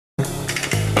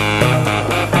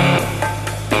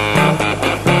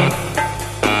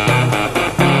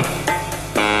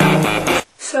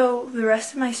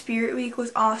rest of my spirit week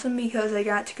was awesome because I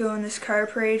got to go in this car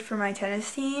parade for my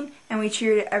tennis team, and we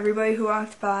cheered at everybody who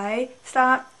walked by.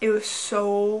 Stop. It was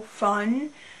so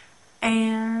fun.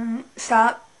 And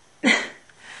stop. And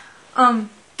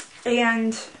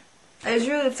I was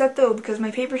really upset though because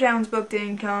my Paper Towns book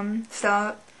didn't come.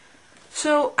 Stop.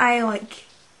 So I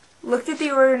looked at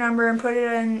the order number and put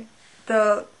it in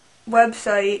the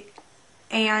website,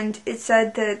 and it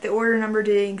said that the order number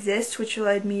didn't exist, which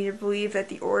led me to believe that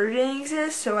the order didn't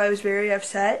exist, so I was very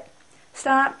upset.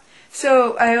 Stop.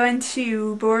 So I went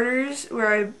to Borders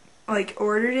where I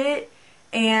ordered it,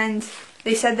 and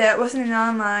they said that it wasn't an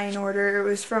online order, it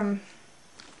was from,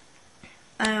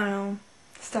 I don't know,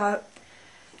 stop.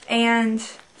 And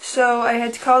so I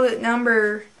had to call that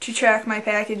number to track my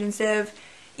package instead of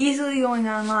easily going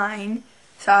online.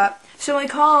 Stop. So I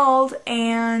called,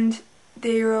 and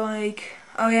they were like,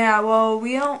 oh yeah, well,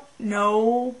 we don't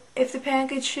know if the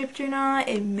package shipped or not.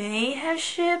 It may have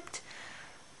shipped,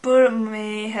 but it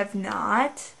may have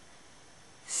not.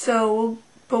 So,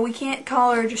 but we can't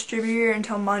call our distributor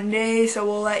until Monday, so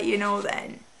we'll let you know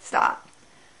then. Stop.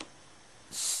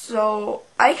 So,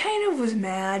 I kind of was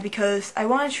mad because I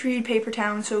wanted to read Paper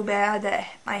Town so bad that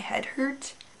my head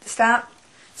hurt. Stop.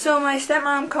 So my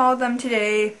stepmom called them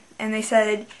today, and they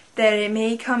said that it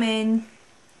may come in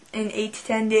 8 to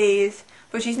 10 days,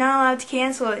 but she's not allowed to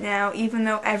cancel it now, even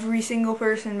though every single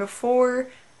person before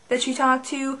that she talked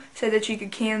to said that she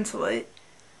could cancel it.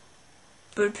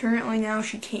 But apparently now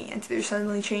she can't. They're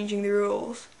suddenly changing the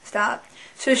rules. Stop.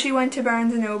 So she went to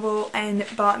Barnes & Noble and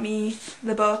bought me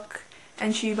the book,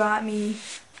 and she bought me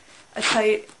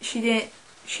a she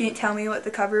didn't tell me what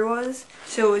the cover was,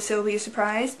 so it would still be a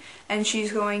surprise, and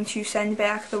she's going to send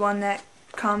back the one that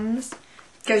comes,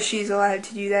 because she's allowed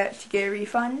to do that to get a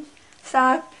refund.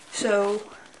 Stop. So,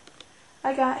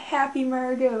 I got Happy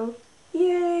Margot.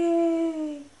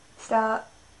 Yay!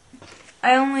 Stop.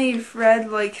 I only read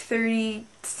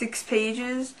 36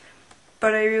 pages,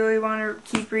 but I really want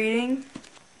to keep reading.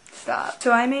 Stop.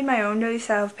 So I made my own dice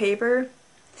out of paper,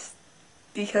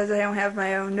 because I don't have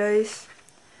my own dice.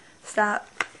 Stop.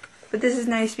 But this is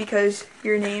nice because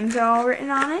your names are all written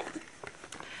on it.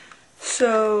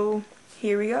 So,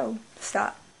 here we go.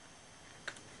 Stop.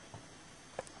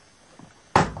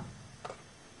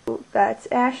 That's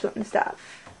Ashlyn. Stop.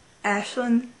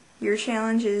 Ashlyn, your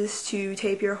challenge is to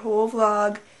tape your whole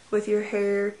vlog with your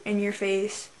hair in your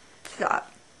face.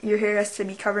 Stop. Your hair has to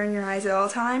be covering your eyes at all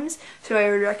times, so I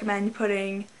would recommend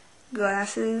putting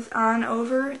glasses on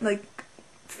over,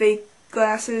 fake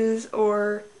glasses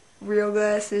or real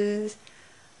glasses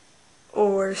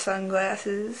or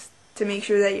sunglasses to make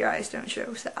sure that your eyes don't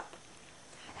show. Stop.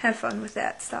 Have fun with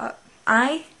that. Stop.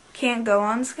 I can't go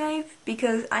on Skype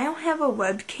because I don't have a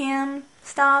webcam.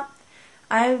 Stop.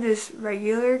 I have this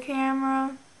regular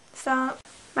camera. Stop.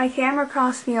 My camera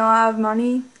costs me a lot of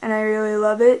money and I really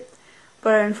love it,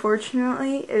 but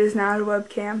unfortunately it is not a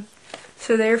webcam,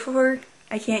 so therefore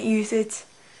I can't use it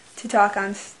to talk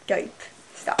on Skype.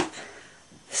 Stop.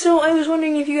 So I was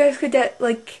wondering if you guys could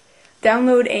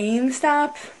download AIM.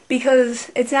 Stop,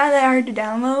 because it's not that hard to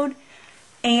download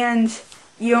and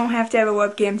you don't have to have a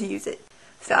webcam to use it.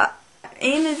 Stop.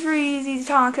 AIM is very easy to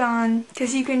talk on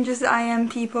because you can just IM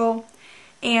people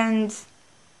and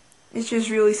it's just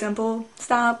really simple.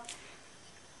 Stop.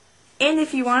 And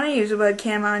if you want to use a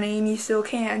webcam on AIM, you still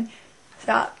can.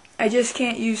 Stop. I just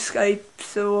can't use Skype,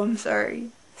 so I'm sorry.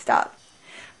 Stop.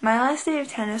 My last day of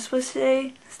tennis was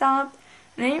today. Stop.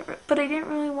 But I didn't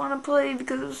really want to play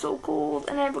because it was so cold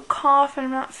and I have a cough and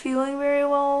I'm not feeling very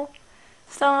well.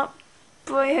 Stop.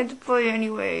 But I had to play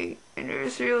anyway, and it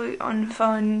was really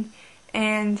unfun,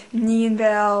 and me and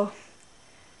Val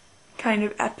kind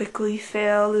of epically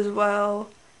failed as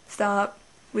well. Stop.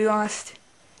 We lost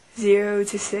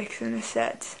 0-6 in a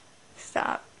set.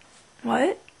 Stop.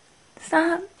 What?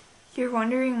 Stop. You're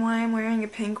wondering why I'm wearing a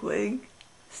pink wig?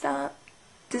 Stop.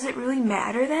 Does it really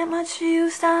matter that much to you?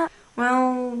 Stop.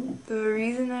 Well, the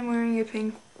reason I'm wearing a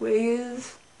pink wig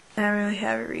is I don't really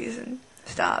have a reason.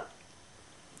 Stop.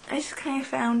 I just kind of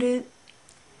found it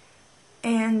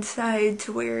and decided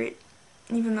to wear it,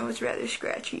 even though it's rather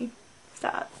scratchy.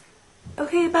 Stop.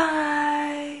 Okay,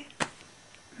 bye.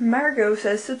 Margot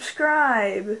says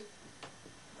subscribe.